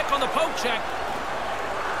his stick on the poke check.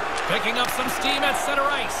 Picking up some steam at center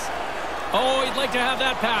ice. Oh, he'd like to have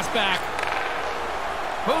that pass back.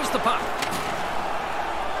 Moves the puck.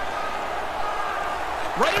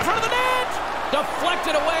 Right in front of the net.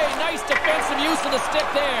 Deflected away. Nice defensive use of the stick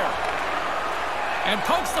there. And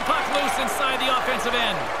pokes the puck loose inside the offensive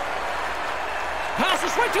end.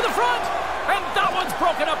 Passes right to the front. And that one's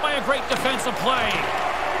broken up by a great defensive play.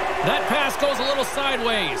 That pass goes a little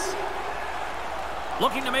sideways.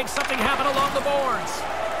 Looking to make something happen along the boards.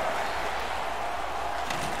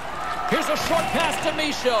 Here's a short pass to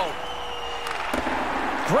Michaud.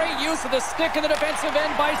 Great use of the stick in the defensive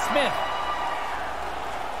end by Smith.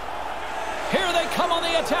 Here they come on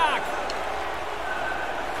the attack.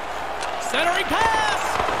 Centering pass!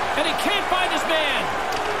 And he can't find his man.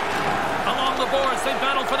 Along the boards, they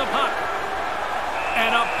battle for the puck.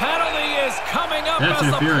 And a penalty is coming up as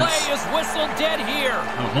the play is whistled dead here.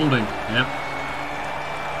 Oh, holding. Yep.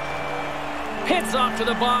 Hits off to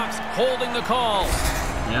the box, holding the call.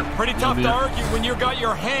 Yep. Pretty tough to argue when you got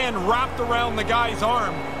your hand wrapped around the guy's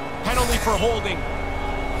arm. Penalty for holding.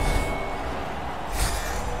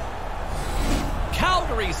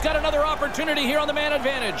 Calgary's got another opportunity here on the man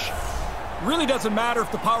advantage. Really doesn't matter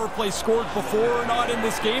if the power play scored before or not in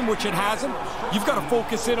this game, which it hasn't. You've got to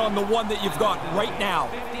focus in on the one that you've got right now.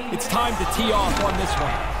 It's time to tee off on this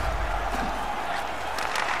one.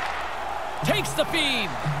 Takes the feed.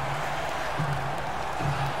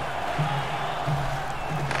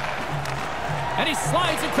 And he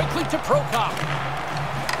slides it quickly to Prokop.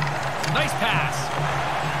 Nice pass.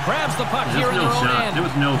 Grabs the puck here in their own end. There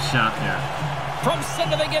was no shot there. From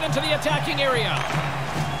center, they get into the attacking area.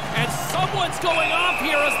 And someone's going off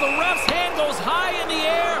here as the ref's hand goes high in the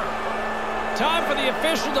air. Time for the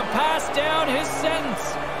official to pass down his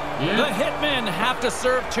sentence. Yeah. The Hitmen have to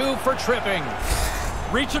serve 2 for tripping.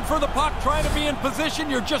 Reaching for the puck, trying to be in position,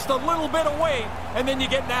 you're just a little bit away, and then you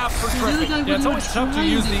get nabbed for tripping. Yeah, it's always tough to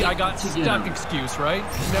use the I got stuck excuse, right?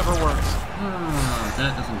 It never works. Oh,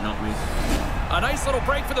 that doesn't help me. A nice little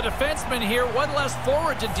break for the defenseman here. One less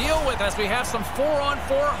forward to deal with as we have some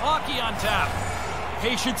 4-on-4 hockey on tap.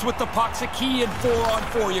 Patience with the puck's a key in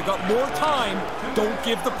 4-on-4. You got more time. Don't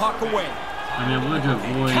give the puck away. I mean, I wanted to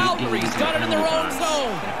avoid Calgary's got it in their own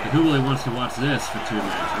zone. Who really wants to watch this for 2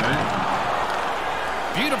 minutes, right?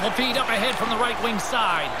 Beautiful feed up ahead from the right wing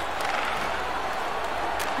side.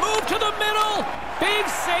 Move to the middle. Big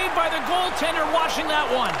save by the goaltender watching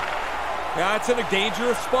that one. Yeah, it's in a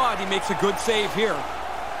dangerous spot. He makes a good save here.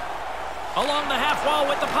 Along the half wall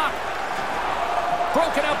with the puck.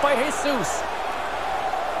 Broken out by Jesus.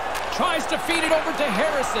 Tries to feed it over to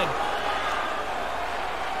Harrison.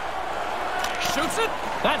 Shoots it.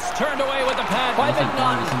 That's turned away with the pad by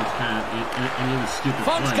McNaughton.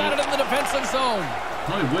 Funk's got it in the defensive zone.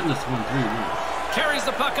 Probably win this one 3-1. Carries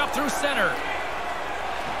the puck up through center.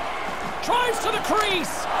 Drives to the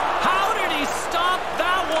crease. How did he stop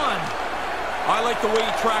that one? I like the way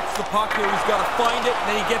he tracks the puck here. He's got to find it, and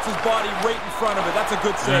then he gets his body right in front of it. That's a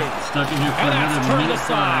good save. Stuck in here for another minute.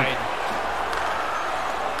 Aside.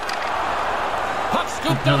 Puck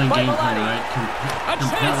scooped up by Maloney. A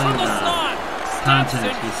chance from the slot.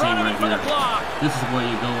 Content you're seeing right here. This is where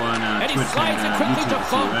you go on Twitch and YouTube to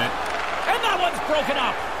see, right? And that one's broken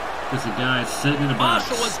up. There's a guy sitting in a box.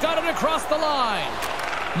 Oshawa's got it across the line.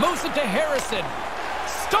 Moves it to Harrison.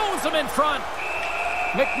 Stones him in front.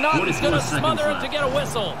 McNaughton's going to smother it to get a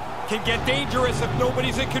whistle. Can get dangerous if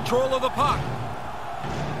nobody's in control of the puck.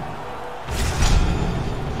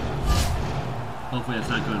 Hopefully that's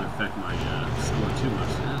not going to affect my score too much.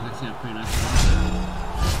 That's a pretty nice spot there.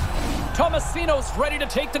 Tomasino's ready to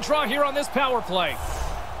take the draw here on this power play.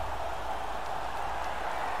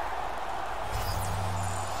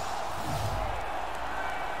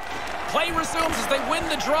 Play resumes as they win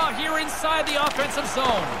the draw here inside the offensive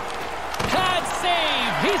zone. Pad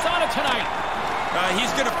save. He's on it tonight.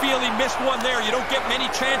 He's going to feel he missed one there. You don't get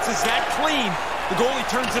many chances that clean. The goalie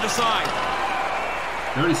turns it aside.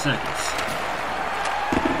 30 seconds.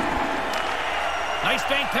 Nice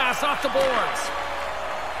bank pass off the boards.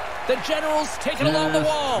 The Generals take it along the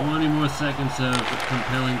wall. 20 more seconds of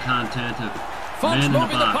compelling content of Funk's man in the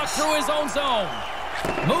moving the puck box. through his own zone.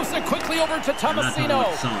 Moves it quickly over to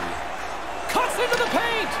Tomasino. Cuts into the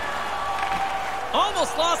paint.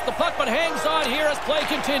 Almost lost the puck, but hangs on here as play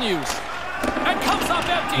continues. And comes up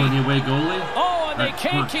empty. Pulling away goalie. Oh, and they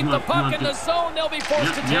can't keep the puck in the zone. They'll be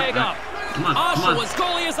forced to tag up. Oshawa's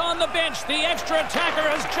goalie is on the bench. The extra attacker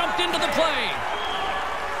has jumped into the play.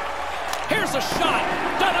 Here's a shot.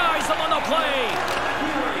 Denies him on the play.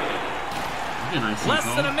 Less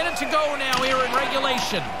than a minute to go now here in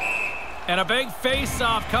regulation. And a big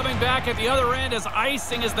face-off coming back at the other end as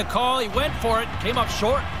icing is the call. He went for it, came up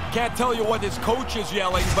short. Can't tell you what his coach is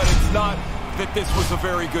yelling, but it's not that this was a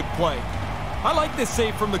very good play. I like this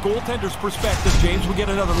save from the goaltender's perspective, James. We get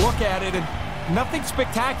another look at it, and nothing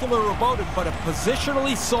spectacular about it, but a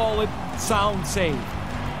positionally solid, sound save.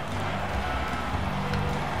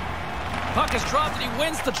 Puck is dropped, and he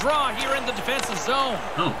wins the draw here in the defensive zone.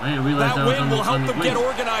 Oh, I didn't realize that win will help them get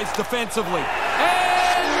organized defensively.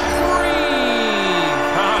 And free!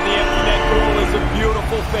 The empty net goal is a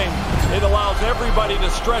beautiful thing. It allows everybody to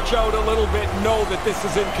stretch out a little bit and know that this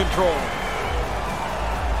is in control.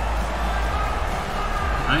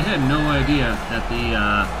 I had no idea that the,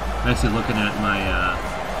 I'm actually looking at my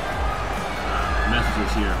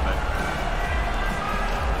messages here, but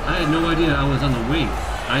I had no idea I was on the wing.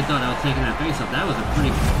 I thought I was taking that face off. That was a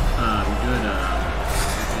pretty good,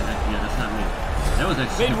 yeah, that's not me. That was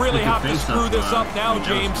actually They'd really have to screw this up now,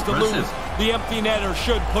 James, to lose. The empty netter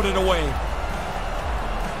should put it away.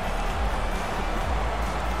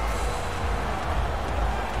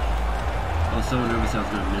 I was so nervous I was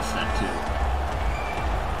going to miss that, too.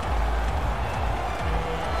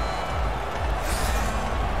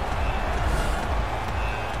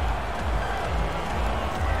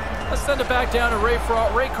 Let's send it back down to Ray.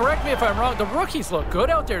 Ray, correct me if I'm wrong. The rookies look good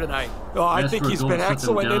out there tonight. Oh, I think he's been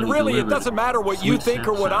excellent. And really, it doesn't matter what you think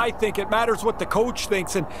or what I think. It matters what the coach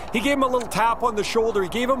thinks. And he gave him a little tap on the shoulder. He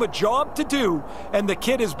gave him a job to do. And the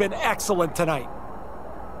kid has been excellent tonight.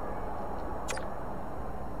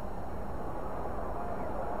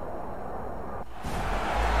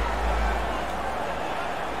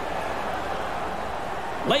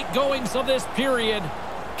 Late goings of this period.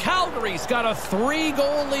 Calgary's got a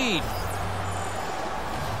 3-goal lead.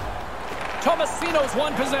 Tomasino's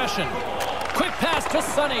won possession. Quick pass to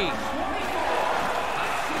Sonny.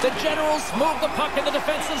 The Generals move the puck in the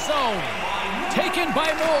defensive zone. Taken by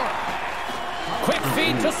Moore. Quick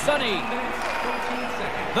feed to Sonny.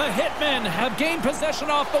 The Hitmen have gained possession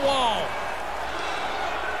off the wall.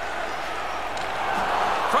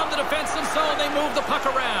 From the defensive zone, they move the puck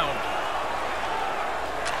around.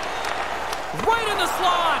 Right in the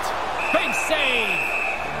slot. Big save.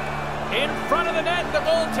 In front of the net, the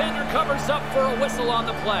goaltender covers up for a whistle on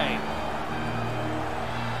the play.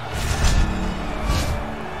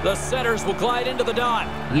 The setters will glide into the dot.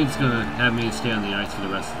 I think it's going to have me stay on the ice for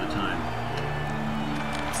the rest of the time.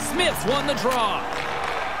 Smith won the draw.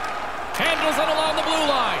 Handles it along the blue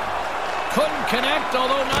line. Couldn't connect,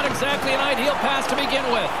 although not exactly an ideal pass to begin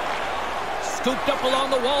with. Scooped up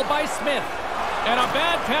along the wall by Smith. And a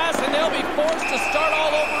bad pass, and they'll be forced to start all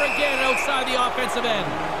over again outside the offensive end.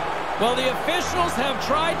 Well, the officials have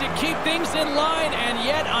tried to keep things in line, and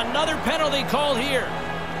yet another penalty called here.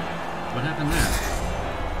 What happened there?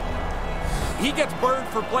 He gets burned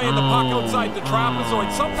for playing the puck outside the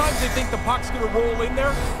trapezoid. Sometimes they think the puck's going to roll in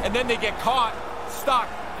there, and then they get caught, stuck,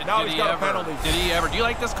 and now he's got a penalty. Did he ever? Do you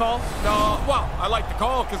like this call? No, well, I like the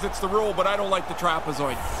call because it's the rule, but I don't like the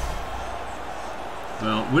trapezoid.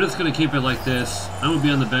 Well, we're just going to keep it like this. I'm going to be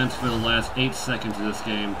on the bench for the last 8 seconds of this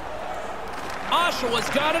game. Oshawa's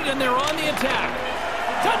got it, and they're on the attack.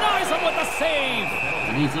 Denies him with a save.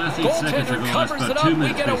 And these last 8 seconds are going to last about 2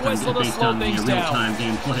 minutes based on the real-time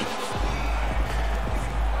gameplay.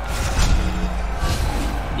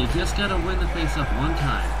 You just got to win the face-off one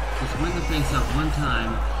time. Just win the face-off one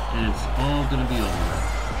time, and it's all going to be over.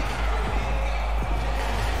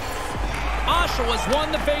 Oshawa's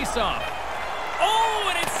won the face-off. Oh,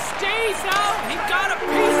 and it stays out. He got a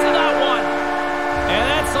piece of that one. And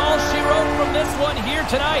that's all she wrote from this one here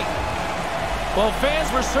tonight. Well, fans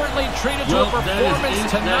were certainly treated to a performance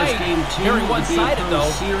tonight. Very one-sided, though.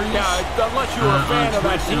 Yeah, unless you were a fan of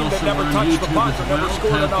that team that never touched the puck or never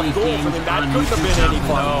scored enough goals. I mean, that couldn't have been any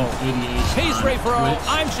fun. He's Ray Ferraro.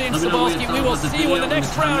 I'm James Cebulski. We will see you in the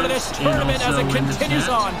next round of this tournament as it continues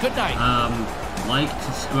on. Good night. Like,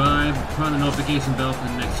 subscribe, turn on the notification bell for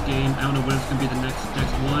the next game. I don't know when it's going to be the next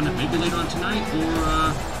one. Maybe later on tonight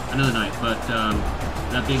or another night. But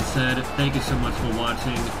that being said, thank you so much for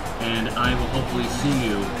watching, and I will hopefully see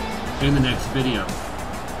you in the next video.